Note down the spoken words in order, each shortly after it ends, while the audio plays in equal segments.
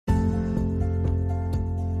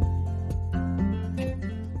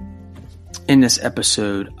In this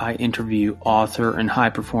episode, I interview author and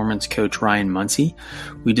high-performance coach Ryan Munsey.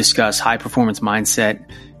 We discuss high-performance mindset,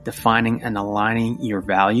 defining and aligning your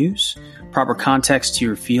values, proper context to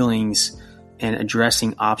your feelings, and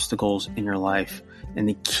addressing obstacles in your life. And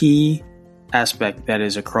the key aspect that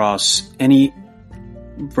is across any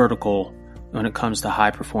vertical when it comes to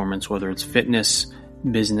high performance, whether it's fitness,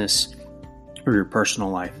 business, or your personal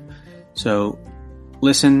life. So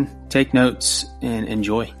listen, take notes, and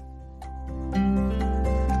enjoy.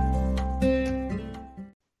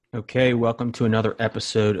 Okay, welcome to another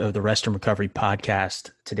episode of the Rest and Recovery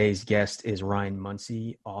Podcast. Today's guest is Ryan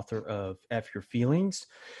Munsey, author of F Your Feelings,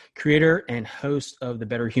 creator and host of the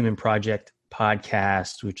Better Human Project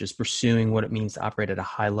podcast, which is pursuing what it means to operate at a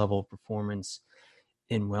high level of performance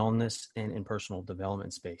in wellness and in personal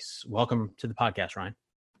development space. Welcome to the podcast, Ryan.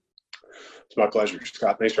 It's my pleasure,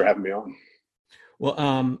 Scott. Thanks for having me on.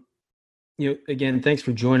 Well, again, thanks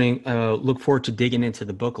for joining. Look forward to digging into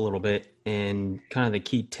the book a little bit and kind of the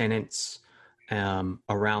key tenets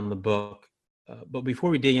around the book. But before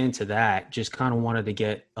we dig into that, just kind of wanted to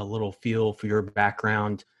get a little feel for your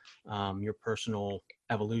background, your personal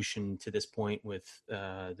evolution to this point with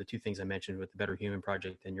the two things I mentioned with the Better Human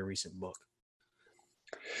Project and your recent book.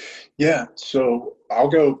 Yeah, so I'll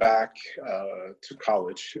go back to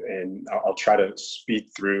college and I'll try to speed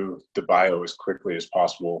through the bio as quickly as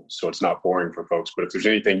possible so it's not boring for folks. But if there's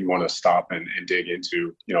anything you want to stop and dig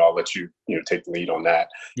into, I'll let you, take the lead on that.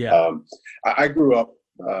 Yeah. I grew up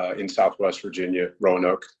in Southwest Virginia,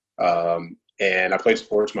 Roanoke, and I played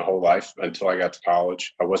sports my whole life until I got to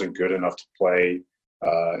college. I wasn't good enough to play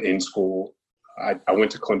in school. I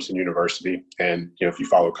went to Clemson University, and if you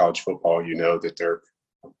follow college football, you know that they're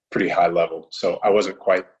pretty high level. So I wasn't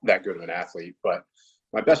quite that good of an athlete, but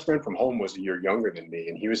my best friend from home was a year younger than me,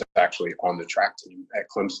 and he was actually on the track team at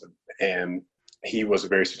Clemson, and he was a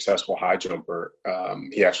very successful high jumper.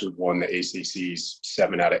 He actually won the ACC's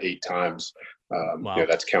 7 out of 8 times. Wow.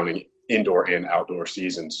 That's counting indoor and outdoor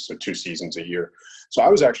seasons, so 2 seasons a year. So I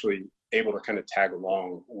was actually able to kind of tag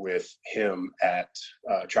along with him at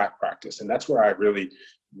track practice, and that's where I really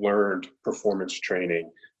learned performance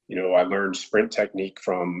training. I learned sprint technique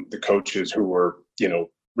from the coaches who were,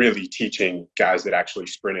 really teaching guys that actually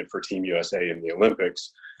sprinted for Team USA in the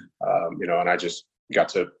Olympics, and I just got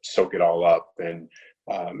to soak it all up. And,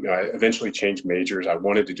 I eventually changed majors. I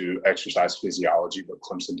wanted to do exercise physiology, but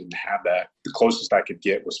Clemson didn't have that. The closest I could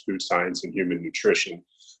get was food science and human nutrition,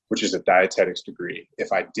 which is a dietetics degree.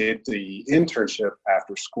 If I did the internship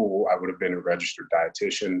after school, I would have been a registered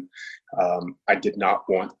dietitian. I did not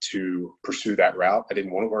want to pursue that route. I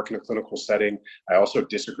didn't want to work in a clinical setting. I also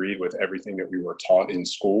disagreed with everything that we were taught in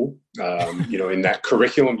school. In that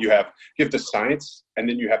curriculum, you have the science, and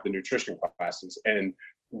then you have the nutrition classes. And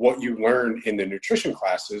what you learn in the nutrition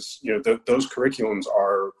classes, those curriculums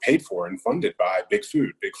are paid for and funded by big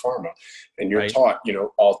food, big pharma, and you're right. taught,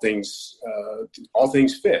 all things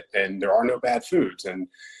fit, and there are no bad foods, and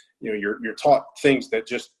you're taught things that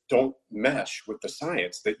just don't mesh with the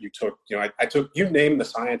science that you took. I took, you name the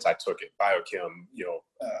science, I took it: biochem,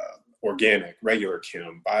 organic, regular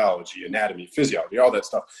chem, biology, anatomy, physiology, all that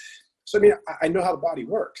stuff. So I know how the body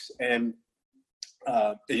works, and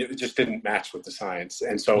it just didn't match with the science.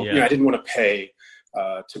 And so, I didn't want to pay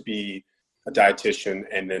to be a dietitian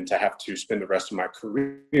and then to have to spend the rest of my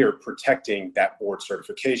career protecting that board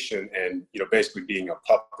certification and, basically being a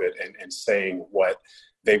puppet and saying what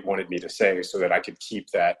they wanted me to say so that I could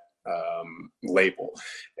keep that label.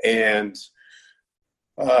 And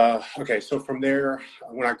so from there,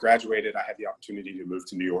 when I graduated, I had the opportunity to move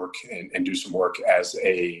to New York and do some work as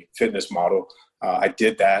a fitness model. I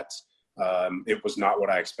did that. It was not what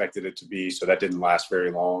I expected it to be, so that didn't last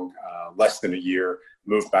very long. Less than a year,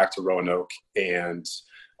 moved back to Roanoke and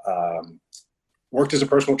worked as a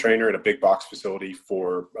personal trainer at a big box facility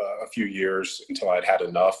for a few years until I'd had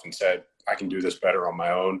enough and said, I can do this better on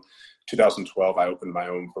my own. 2012, I opened my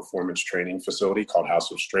own performance training facility called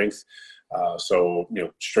House of Strength.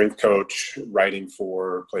 Strength coach, writing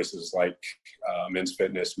for places like Men's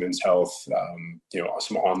Fitness, Men's Health,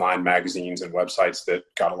 some online magazines and websites that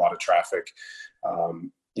got a lot of traffic,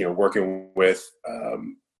 working with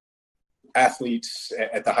athletes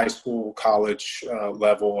at the high school, college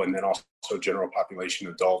level, and then also general population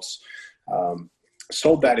adults.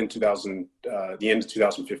 Sold that in the end of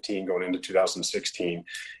 2015, going into 2016.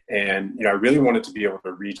 And, I really wanted to be able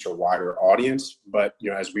to reach a wider audience. But,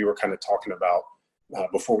 as we were kind of talking about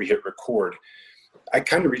before we hit record, I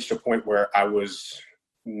kind of reached a point where I was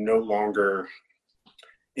no longer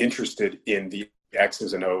interested in the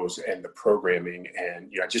X's and O's and the programming. And,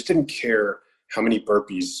 I just didn't care how many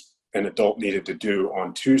burpees an adult needed to do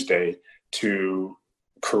on Tuesday to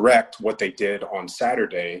correct what they did on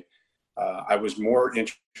Saturday. I was more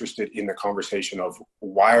interested in the conversation of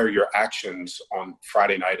why are your actions on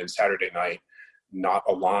Friday night and Saturday night not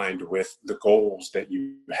aligned with the goals that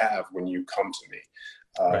you have when you come to me.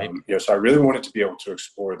 Right. So I really wanted to be able to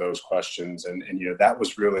explore those questions. And that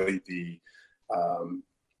was really the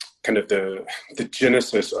kind of the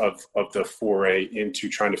genesis of the foray into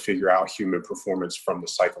trying to figure out human performance from the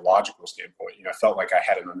psychological standpoint. I felt like I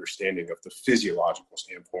had an understanding of the physiological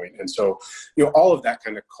standpoint. And so, all of that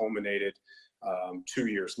kind of culminated 2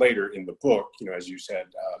 years later in the book, as you said,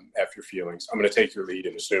 F your feelings. I'm going to take your lead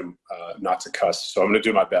and assume not to cuss. So I'm going to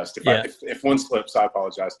do my best. If one slips, I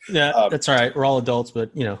apologize. Yeah, that's all right. We're all adults,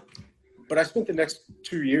 but But I spent the next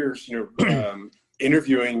 2 years,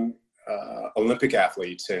 interviewing Olympic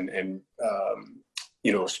athletes and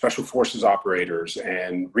special forces operators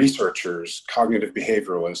and researchers, cognitive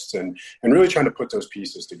behavioralists, and really trying to put those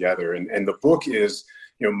pieces together. And the book is,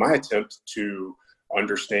 my attempt to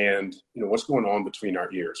understand, what's going on between our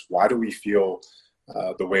ears. Why do we feel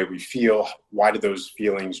the way we feel? Why do those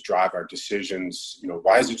feelings drive our decisions?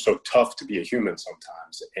 Why is it so tough to be a human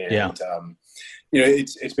sometimes? And,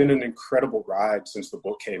 it's been an incredible ride since the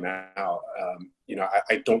book came out.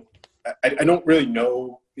 I don't really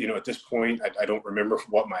know, at this point, I don't remember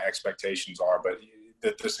what my expectations are, but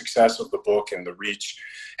the success of the book and the reach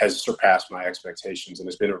has surpassed my expectations. And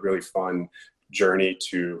it's been a really fun journey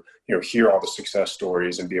to, hear all the success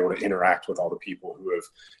stories and be able to interact with all the people who have,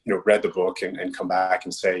 read the book and come back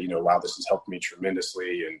and say, wow, this has helped me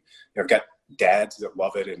tremendously. And I've got dads that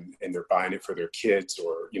love it and they're buying it for their kids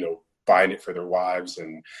or, buying it for their wives,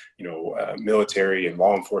 and military and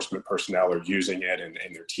law enforcement personnel are using it and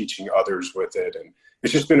they're teaching others with it, and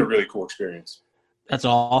it's just been a really cool experience. That's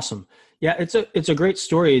awesome. Yeah, it's a great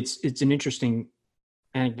story. It's an interesting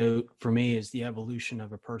anecdote for me, is the evolution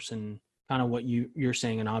of a person, kind of what you're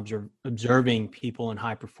saying, and observing people in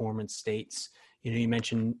high performance states. You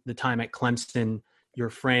mentioned the time at Clemson, your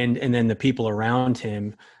friend, and then the people around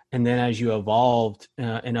him, and then as you evolved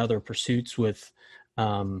in other pursuits with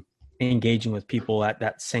engaging with people at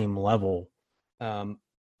that same level.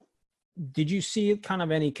 Did you see kind of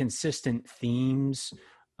any consistent themes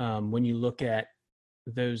when you look at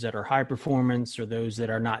those that are high performance or those that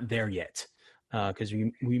are not there yet? Because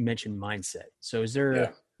we mentioned mindset. So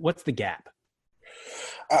what's the gap?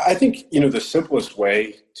 I think, the simplest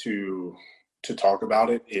way to talk about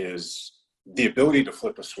it is the ability to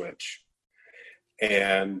flip a switch.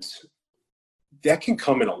 And that can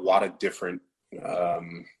come in a lot of different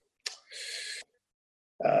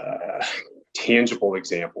tangible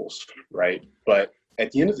examples, right? But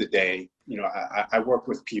at the end of the day, I work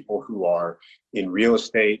with people who are in real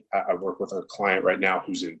estate. I work with a client right now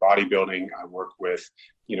who's in bodybuilding. I work with,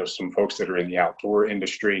 some folks that are in the outdoor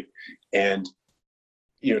industry. And,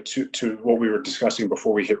 to what we were discussing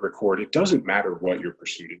before we hit record, it doesn't matter what your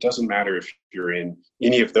pursuit. It doesn't matter if you're in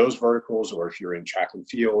any of those verticals, or if you're in track and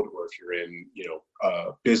field, or if you're in,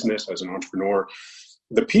 business as an entrepreneur.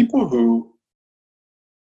 The people who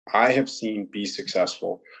I have seen be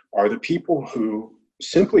successful are the people who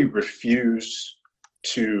simply refuse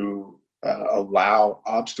to allow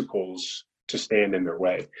obstacles to stand in their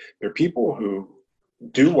way. They're people who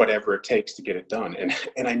do whatever it takes to get it done.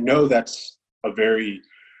 And I know that's a very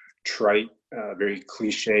trite, very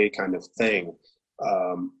cliche kind of thing.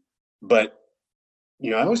 But,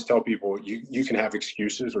 I always tell people you can have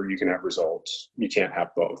excuses or you can have results. You can't have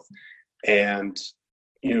both. And,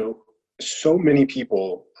 so many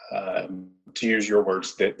people, to use your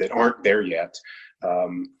words, that aren't there yet,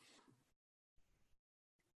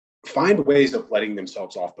 find ways of letting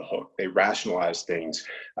themselves off the hook. They rationalize things.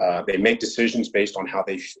 They make decisions based on how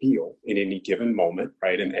they feel in any given moment,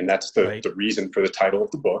 right? And that's the reason for the title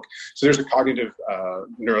of the book. So there's a cognitive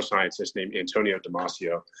neuroscientist named Antonio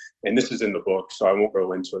Damasio, and this is in the book, so I won't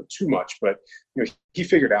go into it too much, but he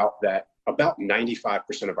figured out that about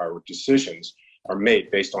 95% of our decisions are made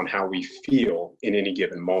based on how we feel in any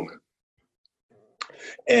given moment.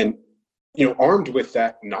 And, armed with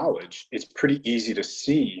that knowledge, it's pretty easy to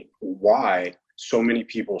see why so many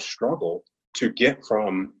people struggle to get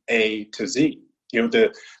from A to Z.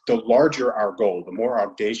 The larger our goal, the more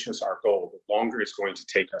audacious our goal, the longer it's going to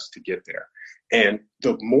take us to get there. And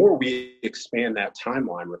the more we expand that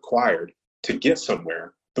timeline required to get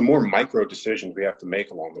somewhere, the more micro decisions we have to make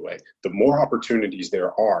along the way, the more opportunities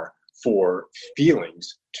there are for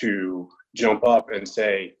feelings to jump up and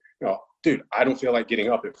say, dude, I don't feel like getting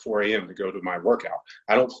up at 4 a.m. to go to my workout.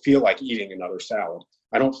 I don't feel like eating another salad.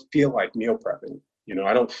 I don't feel like meal prepping.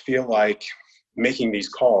 I don't feel like making these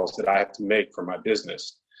calls that I have to make for my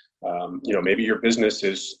business. Maybe your business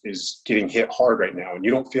is getting hit hard right now, and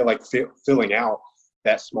you don't feel like filling out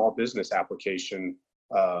that small business application,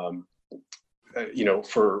 for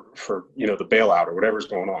the bailout or whatever's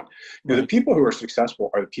going on. The people who are successful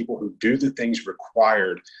are the people who do the things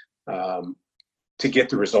required to get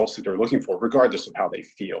the results that they're looking for, regardless of how they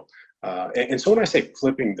feel. And so when I say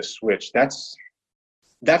flipping the switch, that's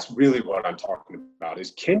really what I'm talking about,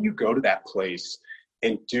 is can you go to that place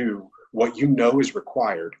and do what you know is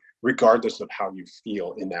required, regardless of how you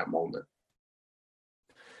feel in that moment?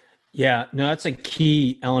 Yeah, no, that's a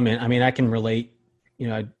key element. I mean, I can relate,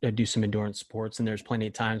 I do some endurance sports, and there's plenty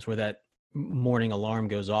of times where that morning alarm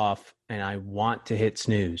goes off and I want to hit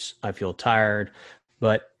snooze. I feel tired,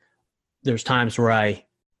 but there's times where I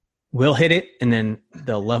will hit it, and then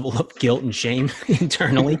the level of guilt and shame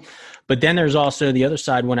internally. But then there's also the other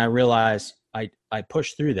side when I realize I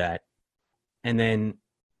push through that, and then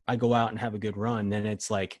I go out and have a good run. Then it's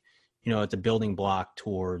like, it's a building block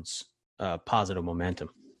towards positive momentum.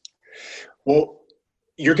 Well,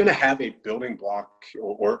 you're going to have a building block,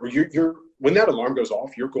 or you're when that alarm goes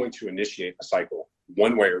off, you're going to initiate a cycle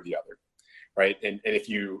one way or the other, right? And if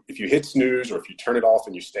you hit snooze, or if you turn it off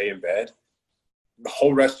and you stay in bed, the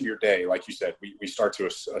whole rest of your day, like you said, we start to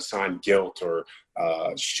assign guilt or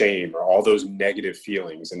shame or all those negative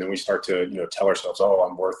feelings. And then we start to, tell ourselves, oh,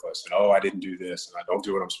 I'm worthless, and oh, I didn't do this, and I don't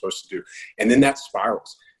do what I'm supposed to do. And then that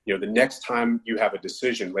spirals. The next time you have a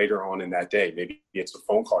decision later on in that day, maybe it's a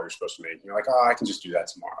phone call you're supposed to make, and you're like, oh, I can just do that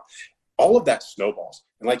tomorrow. All of that snowballs.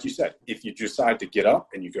 And like you said, if you decide to get up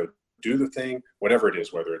and you go do the thing, whatever it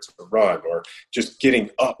is, whether it's a run or just getting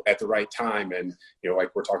up at the right time. And, like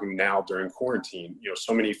we're talking now during quarantine,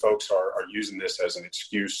 so many folks are using this as an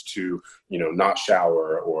excuse to, not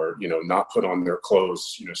shower or, not put on their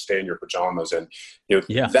clothes, stay in your pajamas. And,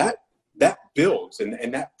 that builds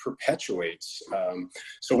and that perpetuates.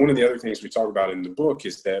 So one of the other things we talk about in the book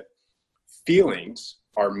is that feelings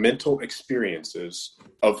are mental experiences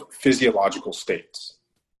of physiological states.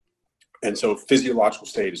 And so physiological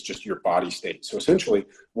state is just your body state. So essentially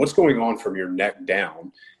what's going on from your neck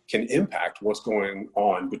down can impact what's going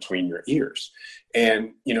on between your ears.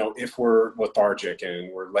 And, if we're lethargic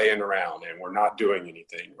and we're laying around and we're not doing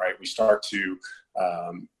anything, right, we start to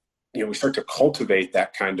cultivate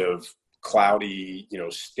that kind of cloudy,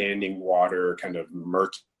 standing water, kind of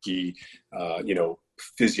murky,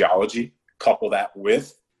 physiology. Couple that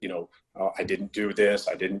with, I didn't do this,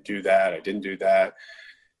 I didn't do that, I didn't do that.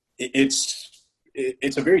 It's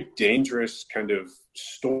a very dangerous kind of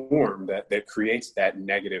storm that creates that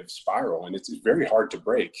negative spiral, and it's very hard to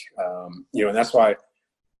break. And that's why,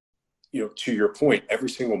 to your point, every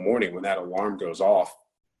single morning when that alarm goes off,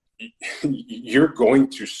 you're going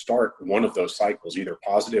to start one of those cycles, either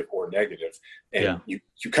positive or negative. And you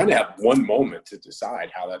kind of have one moment to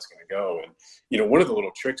decide how that's going to go. And, one of the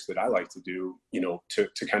little tricks that I like to do,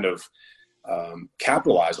 to kind of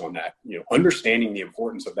capitalize on that, understanding the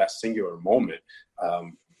importance of that singular moment,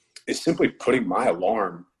 is simply putting my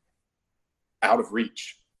alarm out of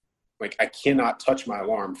reach. Like, I cannot touch my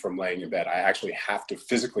alarm from laying in bed. I actually have to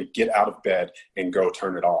physically get out of bed and go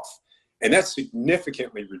turn it off. And that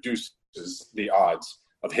significantly reduces the odds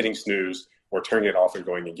of hitting snooze or turning it off and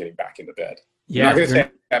going and getting back into bed. Yeah, I'm not going to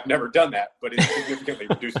say I've never done that, but it significantly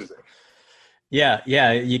reduces it. Yeah.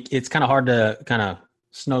 It's kind of hard to kind of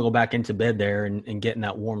snuggle back into bed there and get in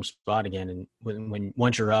that warm spot again. And when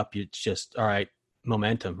once you're up, it's just, all right,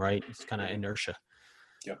 momentum, right? It's kind of inertia.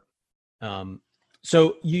 Yeah.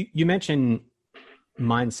 So you mentioned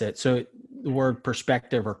mindset. So the word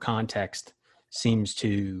perspective or context seems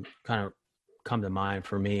to kind of come to mind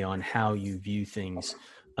for me on how you view things.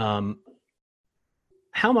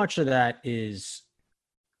 How much of that is,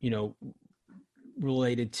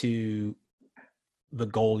 related to the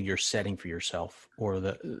goal you're setting for yourself or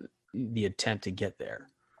the attempt to get there?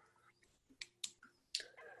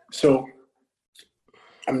 So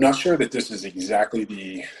I'm not sure that this is exactly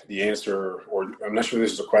the answer, or I'm not sure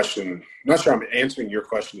this is a question. I'm not sure I'm answering your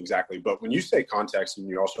question exactly, but when you say context and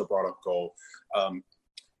you also brought up goal,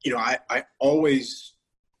 I always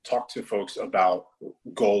talk to folks about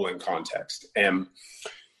goal and context. And,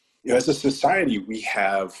 as a society, we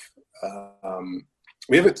have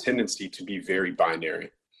a tendency to be very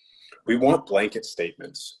binary. We want blanket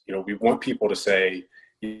statements. We want people to say,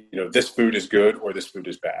 this food is good or this food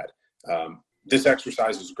is bad. This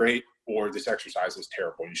exercise is great or this exercise is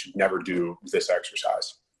terrible. You should never do this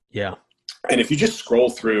exercise. Yeah. And if you just scroll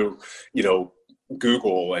through,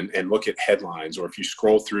 Google and look at headlines, or if you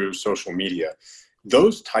scroll through social media,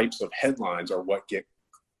 those types of headlines are what get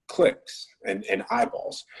clicks and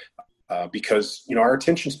eyeballs. because, our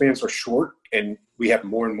attention spans are short and we have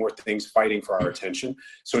more and more things fighting for our attention.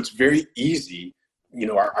 So it's very easy,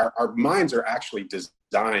 our minds are actually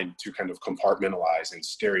designed to kind of compartmentalize and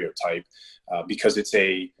stereotype because it's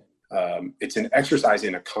an exercise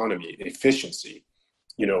in economy, efficiency.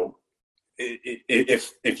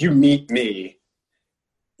 If you meet me,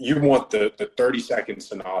 you want the 30-second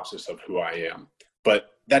synopsis of who I am,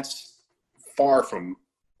 but that's far from,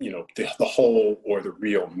 the whole or the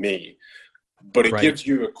real me. But it gives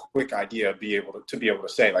you a quick idea, to be able to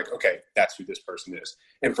say, like, okay, that's who this person is.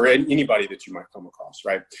 And for anybody that you might come across,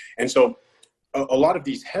 right? And so a lot of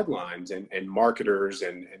these headlines and marketers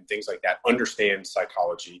and things like that understand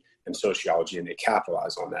psychology and sociology, and they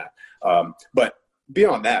capitalize on that. But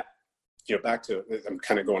beyond that, back to, I'm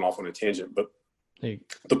kind of going off on a tangent, but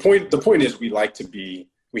the point is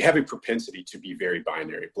we have a propensity to be very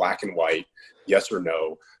binary, black and white, yes or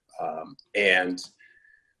no. And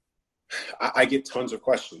I get tons of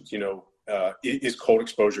questions, is cold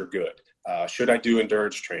exposure good? Should I do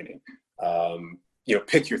endurance training?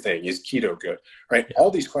 Pick your thing. Is keto good? Right. Yeah.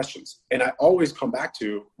 All these questions. And I always come back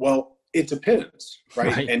to, well, it depends.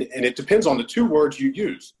 Right. And it depends on the two words you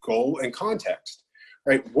use, goal and context.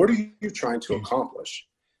 Right. What are you trying to accomplish?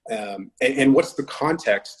 And what's the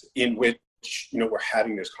context in which, we're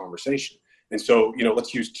having this conversation? And so,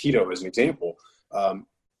 let's use keto as an example.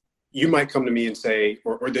 You might come to me and say,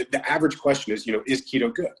 or the average question is, is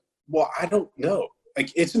keto good? Well, I don't know.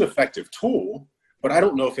 Like, it's an effective tool, but I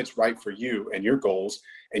don't know if it's right for you and your goals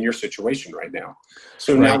and your situation right now.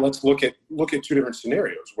 So now let's look at two different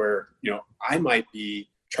scenarios where, I might be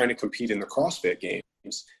trying to compete in the CrossFit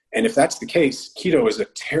games. And if that's the case, keto is a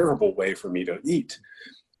terrible way for me to eat.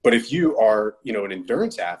 But if you are, an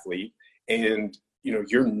endurance athlete and,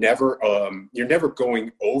 you're never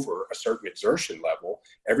going over a certain exertion level,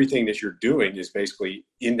 everything that you're doing is basically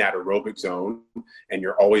in that aerobic zone, and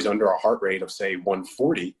you're always under a heart rate of, say,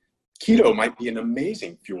 140, keto might be an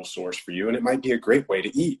amazing fuel source for you, and it might be a great way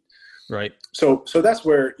to eat. Right. So that's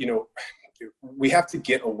where, we have to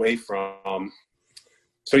get away from.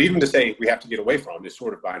 So even to say we have to get away from is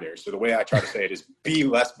sort of binary. So the way I try to say it is be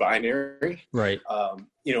less binary, right?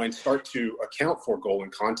 And start to account for goal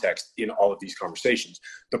and context in all of these conversations.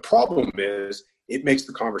 The problem is it makes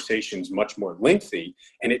the conversations much more lengthy,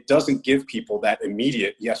 and it doesn't give people that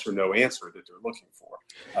immediate yes or no answer that they're looking for.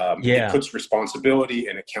 It puts responsibility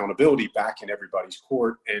and accountability back in everybody's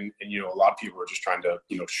court. And a lot of people are just trying to,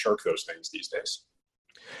 shirk those things these days.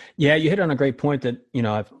 Yeah. You hit on a great point that,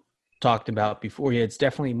 I've talked about before. Yeah, it's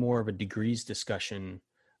definitely more of a degrees discussion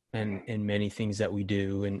and many things that we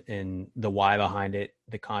do and the why behind it,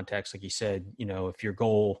 the context, like you said, if your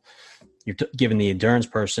goal, you're given the endurance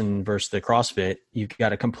person versus the CrossFit, you've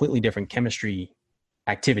got a completely different chemistry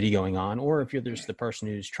activity going on. Or if there's the person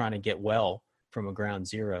who's trying to get well from a ground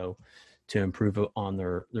zero to improve on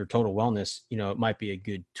their total wellness, it might be a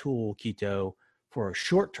good tool, keto, for a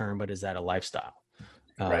short term, but is that a lifestyle?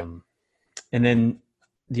 Right. And then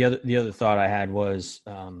the other thought I had was,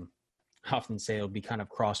 I often say it'll be kind of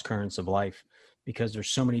cross currents of life, because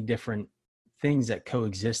there's so many different things that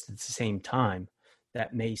coexist at the same time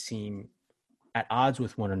that may seem at odds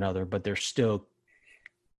with one another, but they're still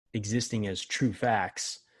existing as true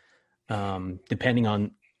facts, depending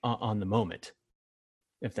on the moment,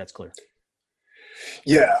 if that's clear.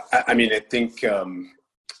 Yeah. I mean, I think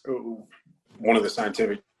one of the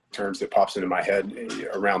scientific terms that pops into my head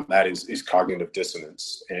around that is cognitive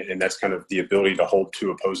dissonance. And that's kind of the ability to hold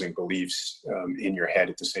two opposing beliefs in your head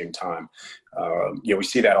at the same time. We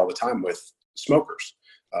see that all the time with smokers.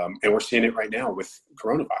 And we're seeing it right now with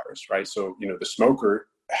coronavirus, right? So, the smoker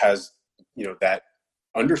has, that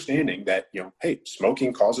understanding that, hey,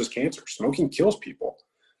 smoking causes cancer, smoking kills people.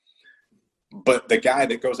 But the guy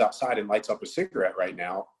that goes outside and lights up a cigarette right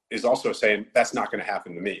now is also saying that's not going to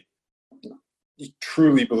happen to me. He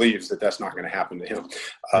truly believes that that's not going to happen to him.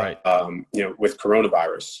 Right. With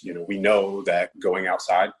coronavirus, we know that going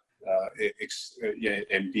outside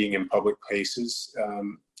and being in public places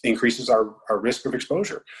increases our risk of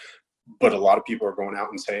exposure. But a lot of people are going out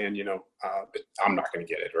and saying, I'm not going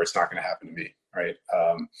to get it, or it's not going to happen to me. Right.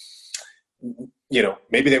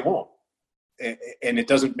 Maybe they won't. And it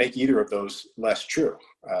doesn't make either of those less true.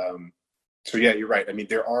 So yeah, you're right. I mean,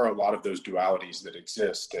 there are a lot of those dualities that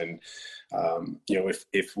exist. And,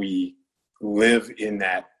 if we live in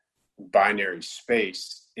that binary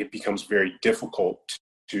space, it becomes very difficult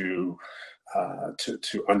to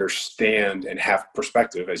understand and have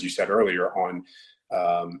perspective, as you said earlier, on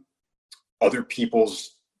other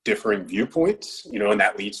people's differing viewpoints, and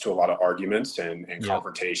that leads to a lot of arguments and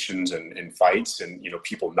confrontations and fights, and,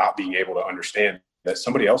 people not being able to understand that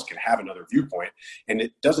somebody else can have another viewpoint, and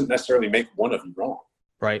it doesn't necessarily make one of you wrong.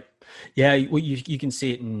 Right. Yeah. You can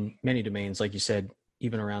see it in many domains, like you said,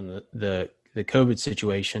 even around the COVID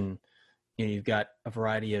situation. You've got a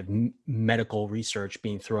variety of medical research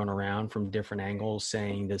being thrown around from different angles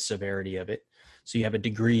saying the severity of it. So you have a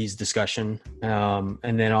degrees discussion,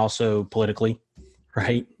 and then also politically,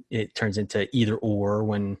 right? It turns into either or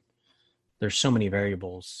when there's so many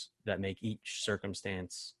variables that make each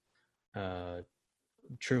circumstance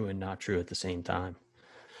true and not true at the same time.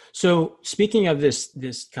 So speaking of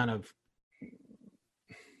this kind of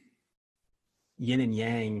yin and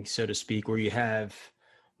yang, so to speak, where you have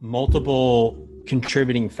multiple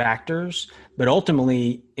contributing factors, but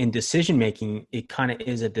ultimately in decision making, it kind of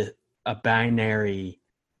is a binary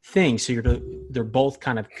thing. So they're both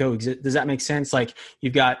kind of coexist. Does that make sense? Like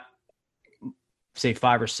you've got, say,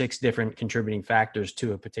 5 or 6 different contributing factors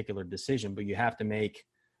to a particular decision, but you have to make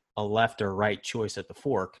a left or right choice at the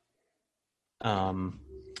fork.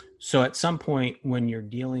 So at some point when you're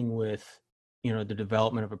dealing with, the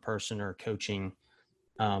development of a person or coaching,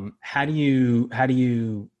 how do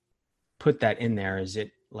you put that in there? Is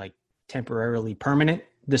it like temporarily permanent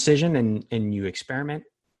decision and you experiment?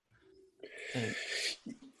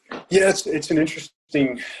 Yeah, it's an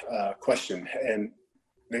interesting question, and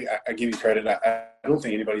I give you credit. I don't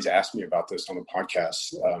think anybody's asked me about this on the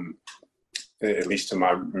podcast, at least to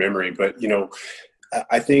my memory. But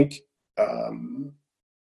I think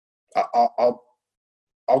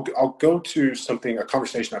I'll go to a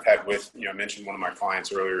conversation I've had with, I mentioned one of my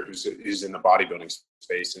clients earlier who's in the bodybuilding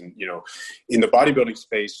space. And, in the bodybuilding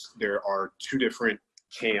space, there are 2 different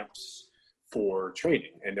camps for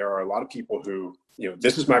training. And there are a lot of people who,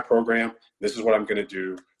 this is my program. This is what I'm going to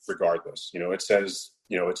do regardless. It says,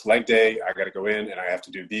 it's leg day. I got to go in and I have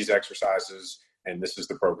to do these exercises. And this is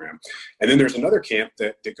the program. And then there's another camp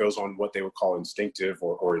that goes on what they would call instinctive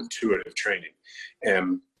or intuitive training.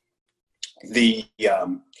 And the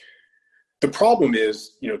problem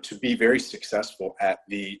is, to be very successful at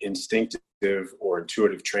the instinctive or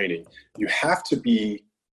intuitive training, you have to be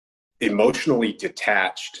emotionally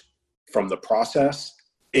detached from the process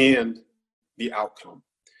and the outcome.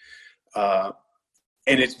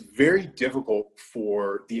 And it's very difficult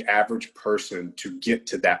for the average person to get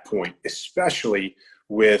to that point, especially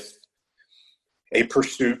with a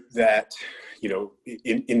pursuit that,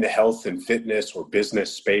 in the health and fitness or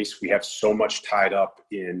business space, we have so much tied up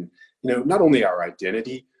in, not only our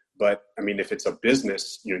identity, but I mean, if it's a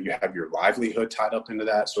business, you have your livelihood tied up into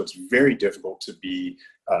that. So it's very difficult to be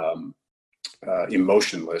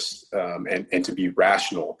emotionless and to be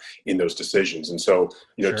rational in those decisions. And so,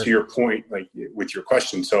 Sure. To your point, like with your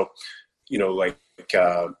question, so, you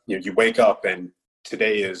wake up and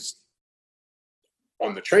today is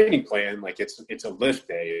on the training plan, like it's a lift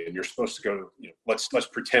day and you're supposed to go, let's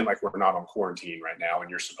pretend like we're not on quarantine right now. And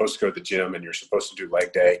you're supposed to go to the gym and you're supposed to do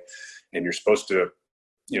leg day and you're supposed to,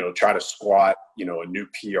 try to squat, a new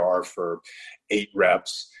PR for 8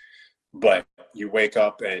 reps. But you wake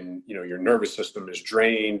up and, your nervous system is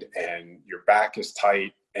drained and your back is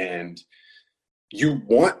tight and you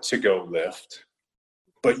want to go lift,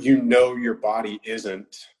 but your body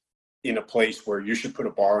isn't in a place where you should put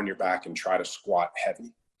a bar on your back and try to squat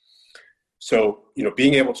heavy. So,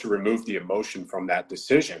 being able to remove the emotion from that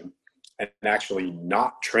decision and actually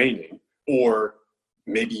not training, or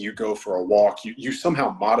maybe you go for a walk, you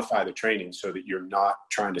somehow modify the training so that you're not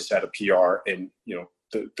trying to set a PR. And,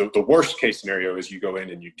 the worst case scenario is you go in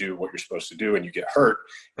and you do what you're supposed to do and you get hurt.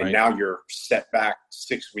 And Right. Now you're set back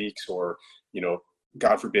 6 weeks or,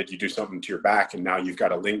 God forbid you do something to your back and now you've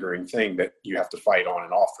got a lingering thing that you have to fight on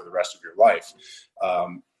and off for the rest of your life.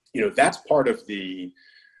 That's part of the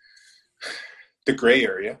gray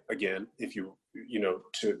area, again, if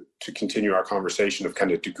to continue our conversation of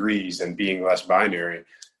kind of degrees and being less binary.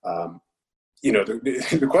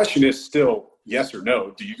 The question is still yes or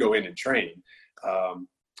no, do you go in and train?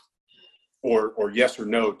 Or yes or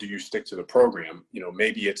no, do you stick to the program?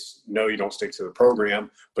 Maybe it's no, you don't stick to the program,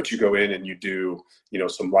 but you go in and you do,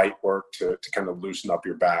 some light work to kind of loosen up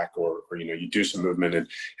your back or you do some movement. And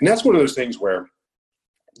that's one of those things where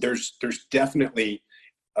there's definitely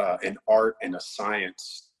an art and a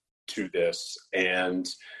science to this. And,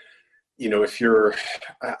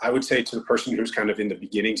 I would say to the person who's kind of in the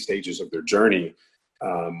beginning stages of their journey,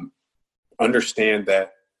 understand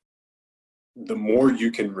that the more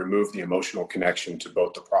you can remove the emotional connection to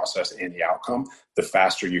both the process and the outcome, the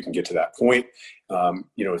faster you can get to that point.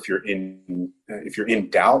 If you're in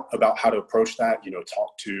doubt about how to approach that,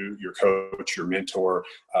 talk to your coach, your mentor,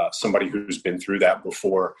 somebody who's been through that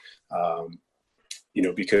before.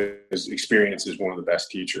 because experience is one of the best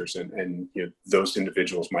teachers, and those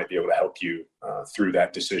individuals might be able to help you through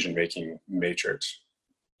that decision-making matrix.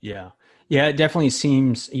 Yeah. Yeah. It definitely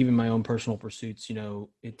seems, even my own personal pursuits,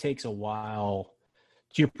 it takes a while.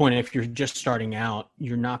 To your point, if you're just starting out,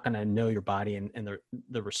 you're not going to know your body and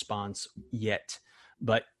the response yet,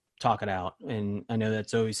 but talk it out. And I know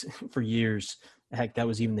that's always for years. Heck, that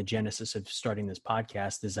was even the genesis of starting this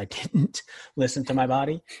podcast, is I didn't listen to my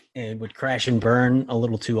body and would crash and burn a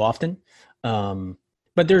little too often.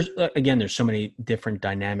 But there's so many different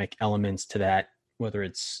dynamic elements to that, whether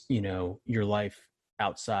it's, your life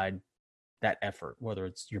outside that effort, whether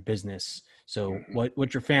it's your business. So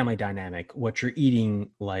what's your family dynamic, what you're eating,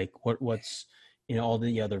 like what's, all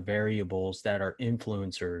the other variables that are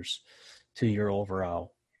influencers to your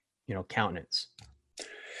overall, countenance.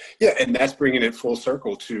 Yeah. And that's bringing it full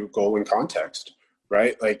circle to goal and context,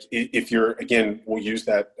 right? Like if you're, again, we'll use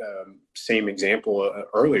that same example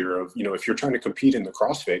earlier of, if you're trying to compete in the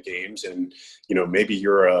CrossFit games and, maybe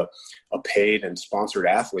you're a paid and sponsored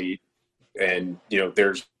athlete, and,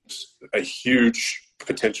 there's a huge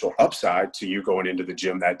potential upside to you going into the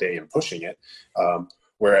gym that day and pushing it.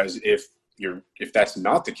 Whereas if that's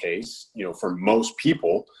not the case, for most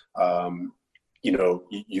people,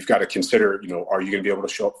 you've got to consider, are you going to be able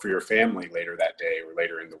to show up for your family later that day or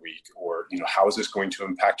later in the week? Or, how is this going to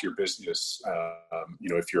impact your business?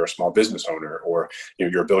 If you're a small business owner, or,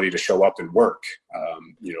 your ability to show up and work,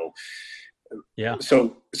 Yeah.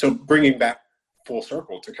 So bringing back full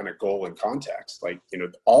circle to kind of goal and context, like,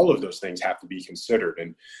 all of those things have to be considered,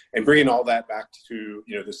 and bringing all that back to,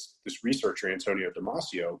 this researcher, Antonio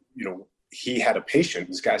Damasio, he had a patient,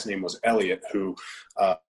 this guy's name was Elliot, who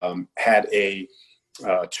had a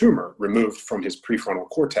tumor removed from his prefrontal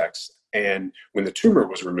cortex. And when the tumor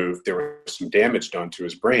was removed, there was some damage done to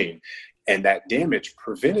his brain. And that damage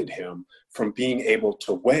prevented him from being able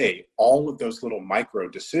to weigh all of those little micro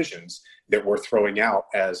decisions that we're throwing out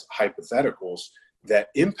as hypotheticals that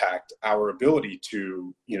impact our ability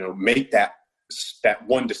to, make that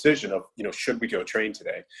one decision of, should we go train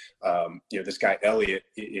today? This guy, Elliot,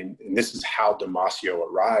 and this is how Damasio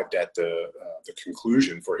arrived at the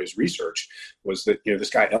conclusion for his research, was that,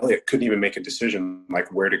 this guy, Elliot, couldn't even make a decision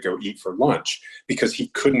like where to go eat for lunch, because he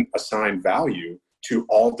couldn't assign value to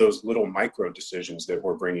all those little micro decisions that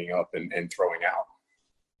we're bringing up and throwing out.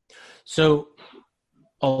 So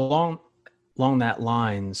along that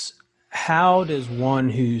lines, how does one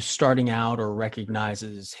who's starting out or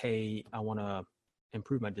recognizes, hey, I want to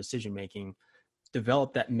improve my decision-making,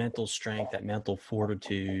 develop that mental strength, that mental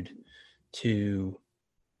fortitude to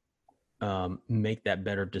make that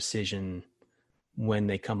better decision when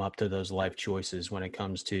they come up to those life choices, when it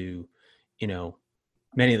comes to,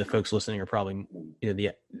 many of the folks listening are probably,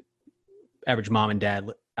 the average mom and dad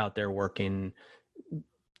out there working,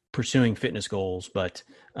 pursuing fitness goals, but,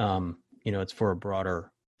 it's for a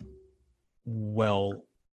broader,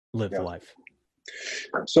 well-lived life.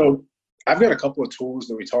 So I've got a couple of tools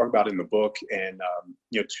that we talk about in the book, and,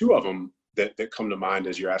 two of them that come to mind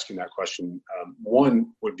as you're asking that question.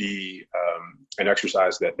 One would be an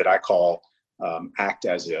exercise that I call act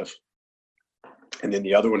as if. And then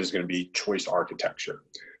the other one is going to be choice architecture.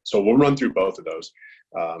 So we'll run through both of those,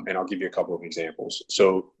 and I'll give you a couple of examples.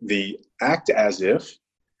 So the act as if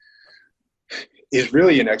is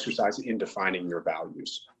really an exercise in defining your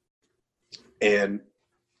values. And,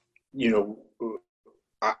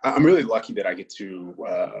 I'm really lucky that I get to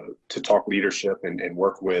talk leadership and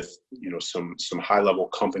work with, some high level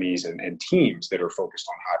companies and teams that are focused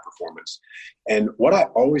on high performance. And what I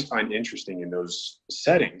always find interesting in those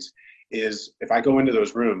settings is if I go into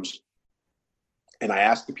those rooms and I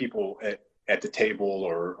ask the people at the table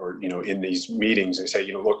or in these meetings, and say,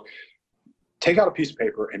 look, take out a piece of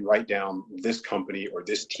paper and write down this company or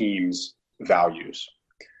this team's values.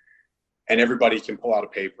 And everybody can pull out a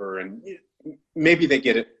paper, and maybe they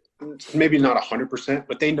get it, maybe not 100%,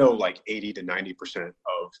 but they know like 80 to 90%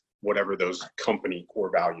 of whatever those company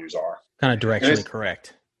core values are. Kind of directionally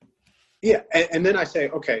correct. Yeah. And then I say,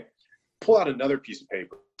 okay, pull out another piece of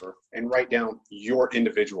paper and write down your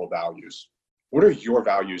individual values. What are your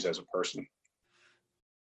values as a person?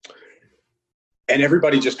 And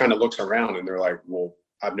everybody just kind of looks around and they're like, well,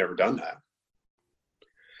 I've never done that.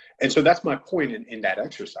 And so that's my point in that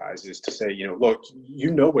exercise, is to say, look,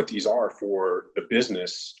 what these are for the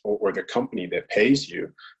business or the company that pays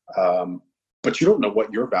you, but you don't know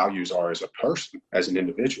what your values are as a person, as an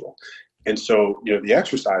individual. And so, the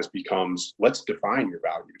exercise becomes, let's define your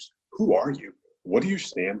values. Who are you? What do you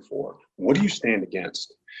stand for? What do you stand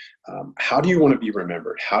against? How do you want to be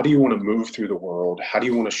remembered? How do you want to move through the world? How do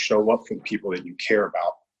you want to show up for the people that you care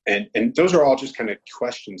about? And those are all just kind of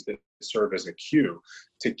questions that serve as a cue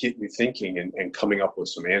to get you thinking and coming up with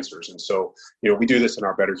some answers. And so, we do this in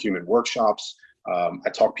our Better Human workshops. I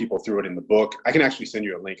talk people through it in the book. I can actually send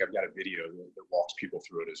you a link. I've got a video that walks people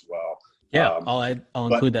through it as well. Yeah, I'll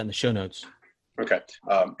include that in the show notes. Okay.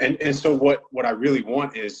 And so what I really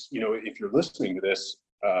want is, if you're listening to this,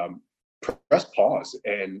 press pause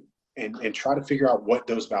and try to figure out what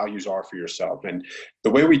those values are for yourself. And the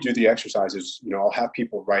way we do the exercise is, I'll have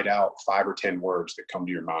people write out 5 or 10 words that come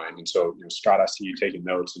to your mind. And so, Scott, I see you taking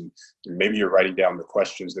notes, and maybe you're writing down the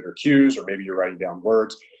questions that are cues, or maybe you're writing down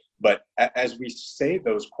words. But as we say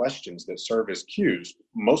those questions that serve as cues,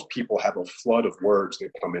 most people have a flood of words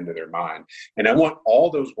that come into their mind. And I want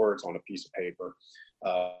all those words on a piece of paper.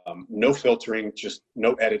 No filtering, just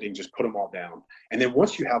no editing, just put them all down. And then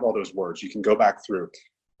once you have all those words, you can go back through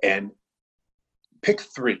and pick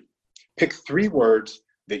 3. Pick 3 words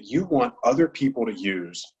that you want other people to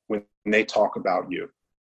use when they talk about you,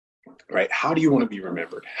 right? How do you want to be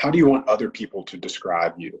remembered? How do you want other people to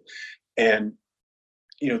describe you? And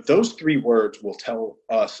those 3 words will tell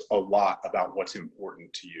us a lot about what's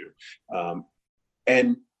important to you.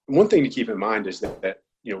 And one thing to keep in mind is that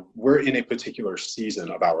we're in a particular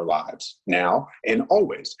season of our lives now and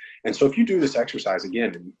always. And so if you do this exercise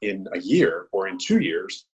again in a year or in 2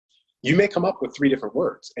 years, you may come up with 3 different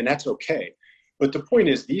words, and that's okay. But the point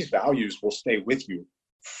is, these values will stay with you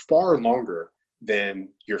far longer than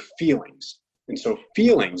your feelings. And so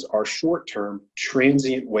feelings are short-term,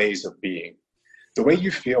 transient ways of being. The way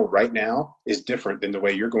you feel right now is different than the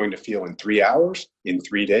way you're going to feel in 3 hours, in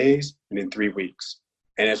 3 days, and in 3 weeks.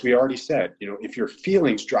 And as we already said, if your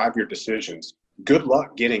feelings drive your decisions, good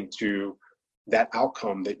luck getting to that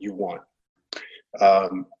outcome that you want.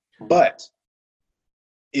 But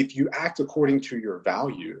if you act according to your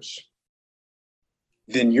values,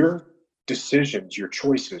 then your decisions, your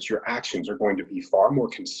choices, your actions are going to be far more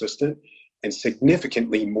consistent and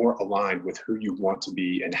significantly more aligned with who you want to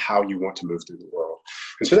be and how you want to move through the world.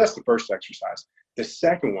 And so that's the first exercise. The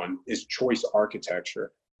second one is choice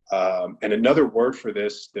architecture. And another word for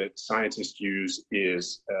this that scientists use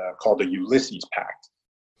is called the Ulysses Pact.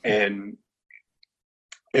 And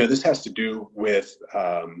this has to do with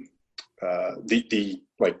I'm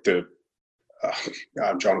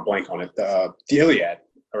drawing a blank on it. The Iliad,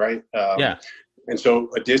 all right? Yeah. And so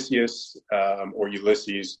Odysseus or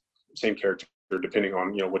Ulysses, same character, depending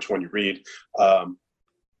on which one you read,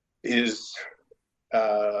 is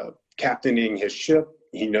captaining his ship.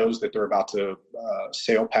 He knows that they're about to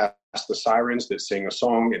sail past the sirens that sing a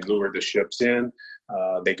song and lure the ships in.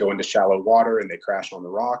 They go into shallow water and they crash on the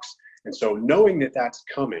rocks. And so knowing that that's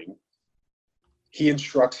coming, he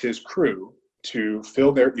instructs his crew to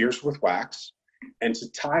fill their ears with wax and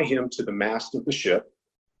to tie him to the mast of the ship.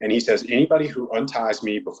 And he says, anybody who unties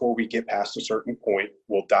me before we get past a certain point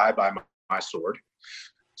will die by my sword.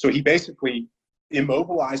 So he basically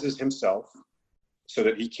immobilizes himself so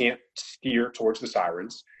that he can't steer towards the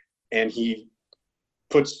sirens. And he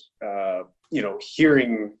puts,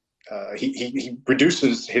 hearing, he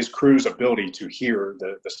reduces his crew's ability to hear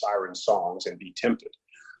the siren songs and be tempted.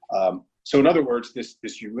 So in other words,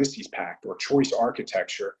 this Ulysses Pact or choice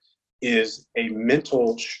architecture is a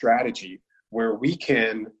mental strategy where we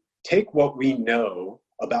can take what we know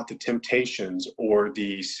about the temptations or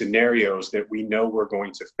the scenarios that we know we're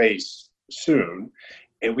going to face soon,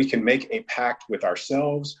 and we can make a pact with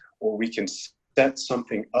ourselves, or we can set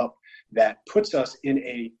something up that puts us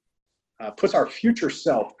in puts our future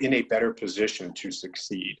self in a better position to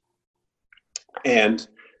succeed. And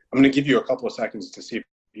I'm going to give you a couple of seconds to see if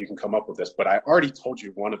you can come up with this, but I already told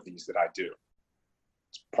you one of these that I do.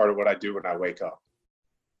 It's part of what I do when I wake up.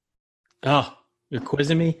 Oh, you're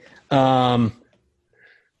quizzing me?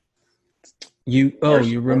 You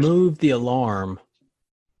remove the alarm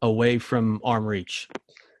away from arm reach.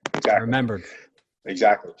 Exactly. I remembered.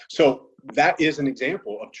 Exactly. So that is an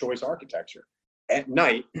example of choice architecture. At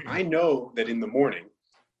night, I know that in the morning,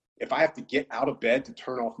 if I have to get out of bed to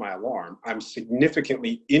turn off my alarm, I'm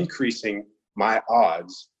significantly increasing my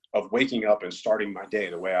odds of waking up and starting my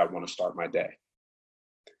day the way I want to start my day.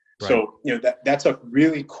 Right. So, that's a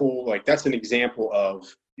really cool, that's an example of,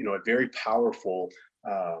 a very powerful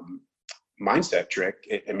mindset trick.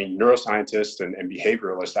 Neuroscientists and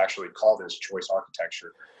behavioralists actually call this choice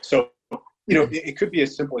architecture. So, it could be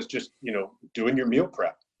as simple as just, doing your meal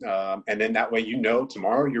prep. And then that way,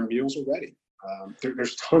 tomorrow your meals are ready.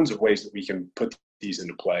 There's tons of ways that we can put these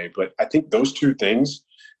into play. But I think those 2 things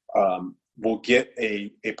will get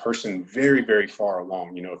a person very, very far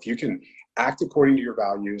along. If you can act according to your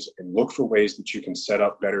values and look for ways that you can set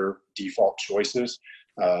up better default choices,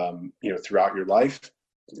 throughout your life,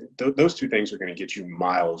 those two things are going to get you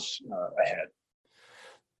miles ahead.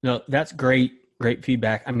 No, that's great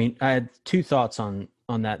feedback. I mean, I had two thoughts on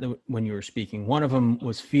that when you were speaking. One of them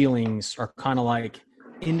was feelings are kind of like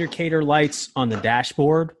indicator lights on the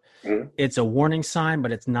dashboard. Mm-hmm. It's a warning sign,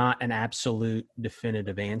 but it's not an absolute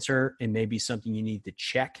definitive answer. It may be something you need to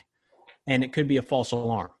check, and it could be a false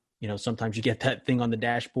alarm. Sometimes you get that thing on the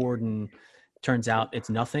dashboard and turns out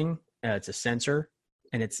it's nothing. It's a sensor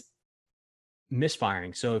and it's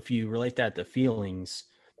misfiring. So if you relate that to feelings,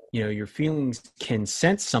 your feelings can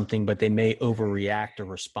sense something, but they may overreact or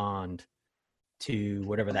respond to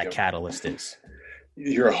whatever that catalyst is.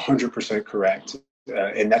 You're 100% correct.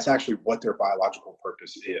 And that's actually what their biological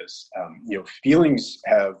purpose is. Feelings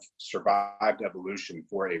have survived evolution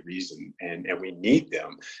for a reason, and we need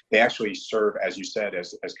them. They actually serve, as you said,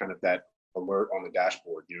 as kind of that alert on the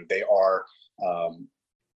dashboard. They are,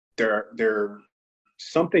 they're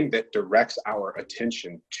something that directs our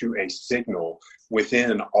attention to a signal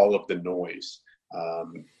within all of the noise.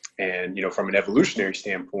 And from an evolutionary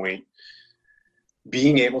standpoint,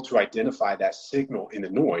 being able to identify that signal in the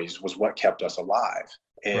noise was what kept us alive.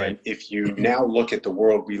 And right. If you now look at the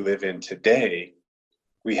world we live in today,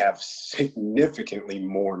 we have significantly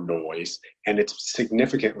more noise, and it's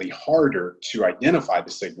significantly harder to identify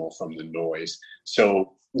the signal from the noise.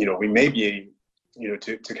 So, we may be,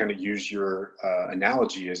 to kind of use your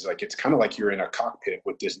analogy, is like, it's kind of like you're in a cockpit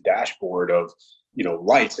with this dashboard of,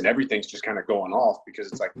 lights, and everything's just kind of going off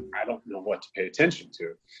because it's like, I don't know what to pay attention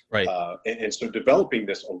to. Right. And so developing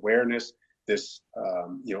this awareness, this,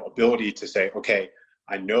 ability to say, okay,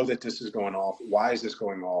 I know that this is going off. Why is this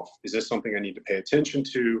going off? Is this something I need to pay attention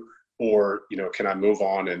to? Or, can I move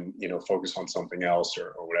on and, focus on something else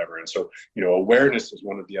or whatever? And so, awareness is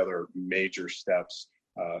one of the other major steps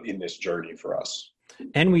in this journey for us.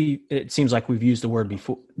 And it seems like we've used the word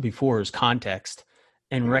before as context,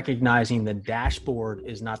 and recognizing the dashboard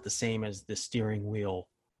is not the same as the steering wheel,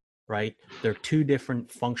 right? They're two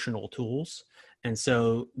different functional tools. And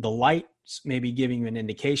so the lights may be giving you an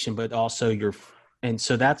indication, but also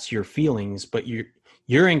so that's your feelings, but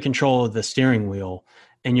you're in control of the steering wheel,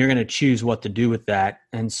 and you're going to choose what to do with that.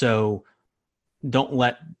 And so don't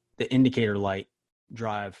let the indicator light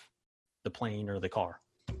drive the plane or the car.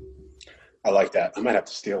 I like that. I might have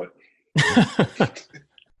to steal it.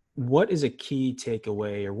 What is a key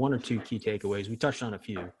takeaway, or one or two key takeaways? We touched on a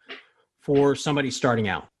few for somebody starting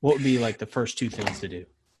out. What would be like the first two things to do?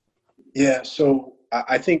 Yeah. So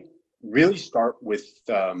I think really start with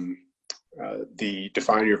the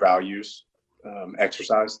define your values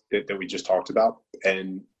exercise that we just talked about.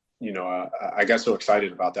 And, I got so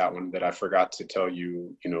excited about that one that I forgot to tell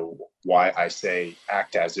you, why I say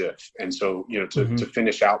act as if. And so, to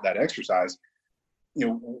finish out that exercise,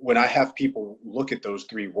 when I have people look at those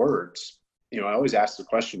three words, I always ask the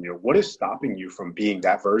question, what is stopping you from being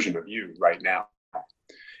that version of you right now?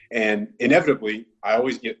 And inevitably, I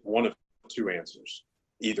always get one of two answers,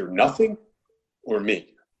 either nothing or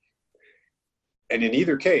me. And in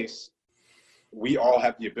either case, we all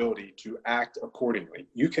have the ability to act accordingly.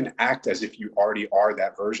 You can act as if you already are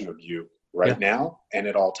that version of you right now and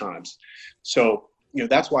at all times. So,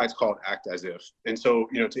 that's why it's called act as if. And so,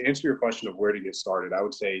 to answer your question of where to get started, I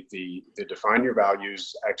would say the define your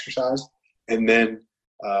values exercise. And then,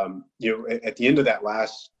 at the end of that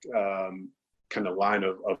last kind of line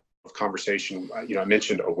of conversation, I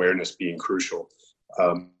mentioned awareness being crucial.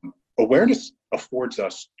 Awareness affords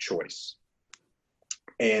us choice.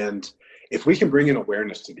 And if we can bring in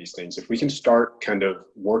awareness to these things, if we can start kind of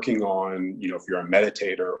working on, if you're a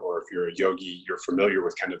meditator or if you're a yogi, you're familiar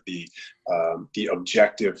with kind of the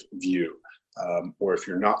objective view. Or if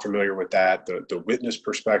you're not familiar with that, the witness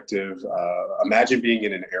perspective, imagine being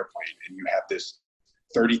in an airplane and you have this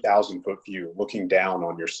 30,000 foot view looking down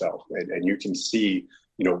on yourself, and you can see,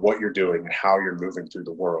 what you're doing and how you're moving through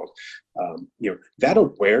the world. That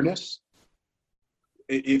awareness,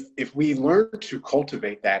 if we learn to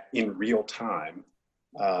cultivate that in real time,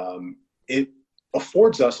 it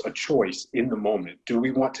affords us a choice in the moment. Do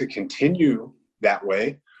we want to continue that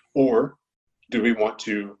way, or do we want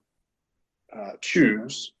to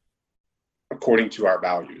choose according to our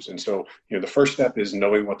values? And so, the first step is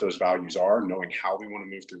knowing what those values are, knowing how we want to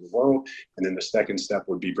move through the world. And then the second step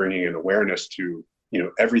would be bringing in awareness to,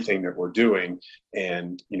 everything that we're doing.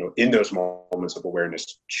 And, in those moments of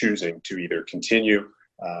awareness, choosing to either continue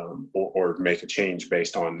or make a change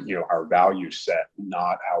based on, our value set,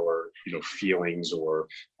 not our, feelings or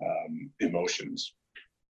emotions.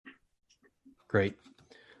 Great.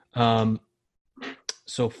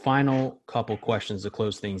 So final couple questions to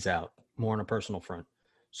close things out, more on a personal front.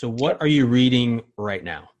 So what are you reading right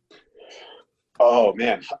now? Oh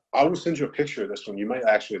man, I will send you a picture of this one. You might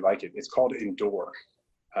actually like it. It's called Endure.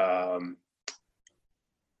 I'm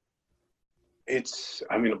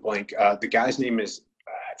going to blank. The guy's name is,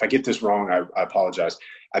 if I get this wrong, I apologize.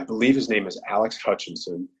 I believe his name is Alex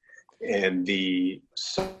Hutchinson. And the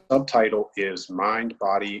subtitle is Mind,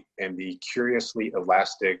 Body, and the Curious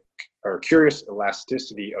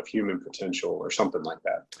Elasticity of Human Potential, or something like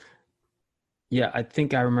that. Yeah, I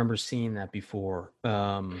think I remember seeing that before.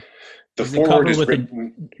 The is forward it is with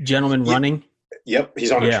written. a gentleman running? Yep,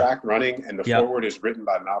 he's on a track running, and the Yep. forward is written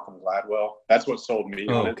by Malcolm Gladwell. That's what sold me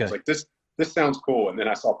on it. Okay. It's like, this sounds cool. And then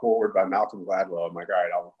I saw forward by Malcolm Gladwell. I'm like, all right,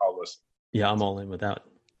 I'll listen. Yeah, I'm all in with that.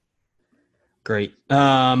 Great.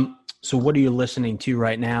 So what are you listening to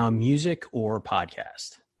right now, music or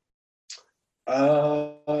podcast?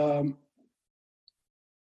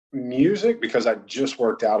 Music, because I just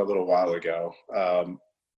worked out a little while ago.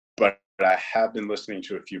 But I have been listening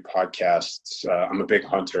to a few podcasts. I'm a big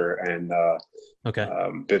hunter, and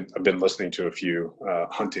I've been listening to a few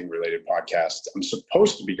hunting related podcasts. I'm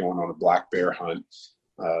supposed to be going on a black bear hunt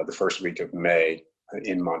the first week of May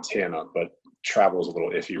in Montana, but travel is a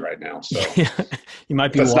little iffy right now. So you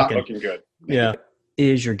might be that's walking. not looking good. Yeah.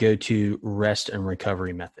 Is your go-to rest and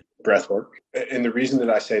recovery method? Breath work. And the reason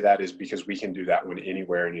that I say that is because we can do that one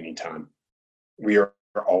anywhere and anytime. We are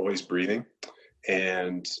always breathing.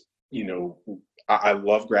 And, you know, I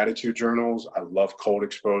love gratitude journals. I love cold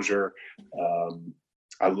exposure.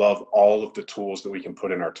 I love all of the tools that we can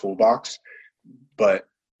put in our toolbox, but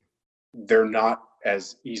they're not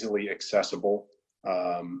as easily accessible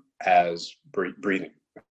as breathing.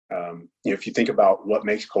 If you think about what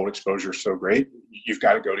makes cold exposure so great, you've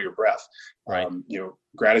got to go to your breath. Right.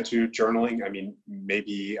 Gratitude journaling. I mean,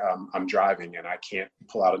 maybe I'm driving and I can't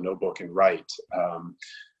pull out a notebook and write.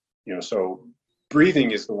 So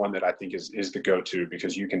breathing is the one that I think is the go-to,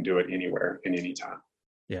 because you can do it anywhere and anytime.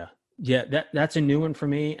 Yeah. Yeah. That's a new one for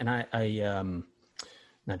me. And I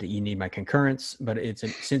not that you need my concurrence, but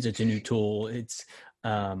since it's a new tool, it's,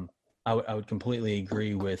 I would completely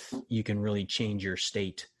agree with, you can really change your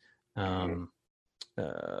state,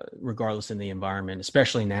 regardless in the environment,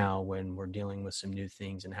 especially now when we're dealing with some new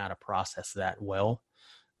things and how to process that well.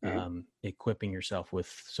 Equipping yourself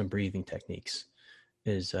with some breathing techniques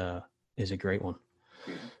is a great one.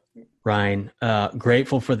 Ryan,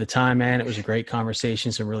 grateful for the time, man. It was a great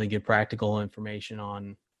conversation. Some really good practical information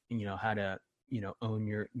on, how to, own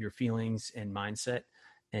your feelings and mindset,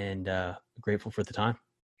 and grateful for the time.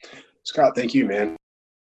 Scott, thank you, man.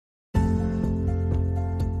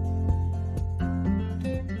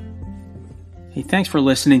 Hey, thanks for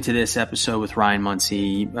listening to this episode with Ryan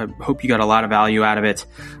Munsey. I hope you got a lot of value out of it.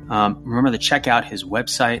 Remember to check out his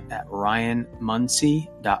website at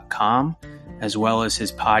ryanmunsey.com, as well as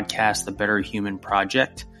his podcast, The Better Human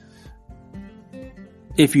Project.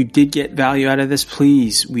 If you did get value out of this,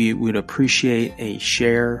 please, we would appreciate a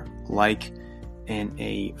share, like, and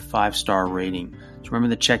a 5-star rating. So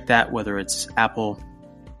remember to check that, whether it's Apple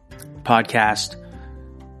Podcast,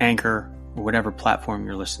 Anchor, or whatever platform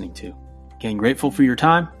you're listening to. Again, grateful for your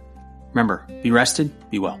time. Remember, be rested,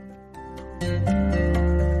 be well.